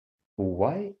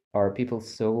Why are people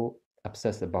so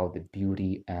obsessed about the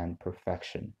beauty and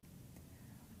perfection?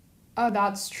 Oh,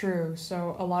 that's true.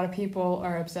 So a lot of people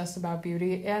are obsessed about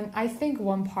beauty, and I think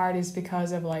one part is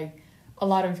because of like a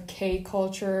lot of K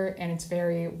culture, and it's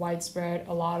very widespread.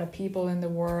 A lot of people in the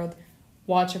world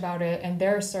watch about it, and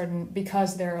there are certain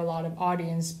because there are a lot of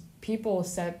audience, people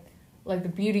set like the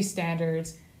beauty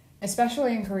standards,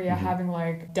 especially in Korea, Hmm. having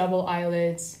like double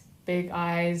eyelids, big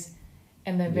eyes,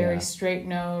 and then very Yeah. straight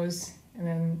nose, and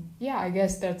then yeah, I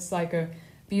guess that's like a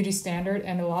beauty standard,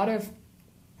 and a lot of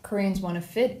Koreans want to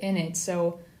fit in it.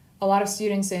 So a lot of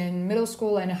students in middle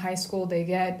school and high school they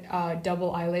get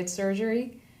double eyelid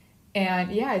surgery,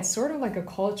 and yeah, it's sort of like a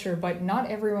culture, but not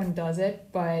everyone does it.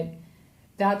 But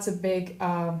that's a big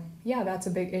yeah, that's a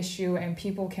big issue, and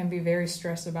people can be very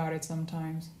stressed about it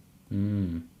sometimes.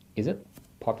 Mm. Is it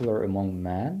popular among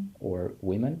men or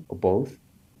women or both?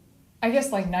 I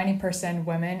guess like 90%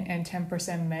 women and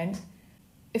 10% men.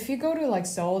 If you go to like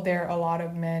Seoul, there are a lot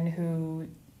of men who,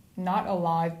 not a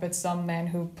lot, but some men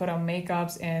who put on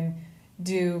makeups and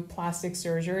do plastic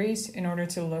surgeries in order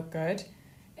to look good.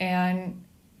 And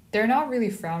they're not really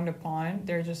frowned upon.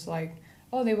 They're just like,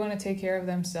 oh, they want to take care of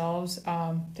themselves,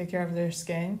 take care of their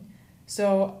skin.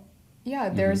 So, yeah,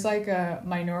 there's Hmm. like a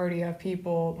minority of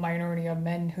people, minority of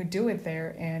men who do it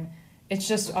there. And it's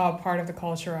just part of the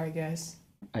culture, I guess.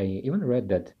 I even read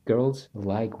that girls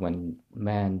like when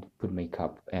men put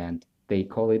makeup and they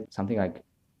call it something like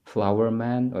flower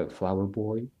man or flower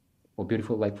boy or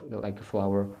beautiful like a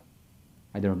flower.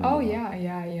 I don't Oh, remember now. yeah,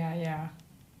 yeah, yeah, yeah.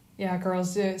 Yeah,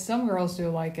 girls do. Some girls do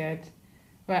like it,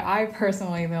 but I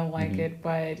personally don't like Hmm. it.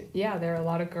 But yeah, there are a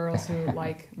lot of girls who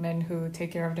like men who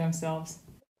take care of themselves.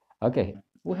 Okay,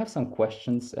 we have some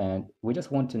questions and we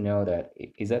just want to know that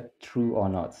is that true or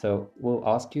not. So we'll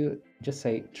ask you, just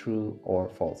say true or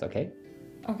false, okay?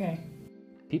 Okay.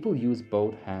 People use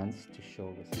both hands to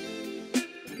show respect.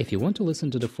 If you want to listen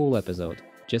to the full episode,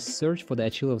 just search for the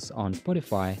Achilles on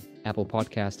Spotify, Apple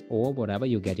Podcast, or whatever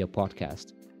you get your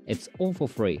podcast. It's all for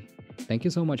free. Thank you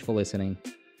so much for listening.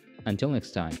 Until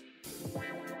next time.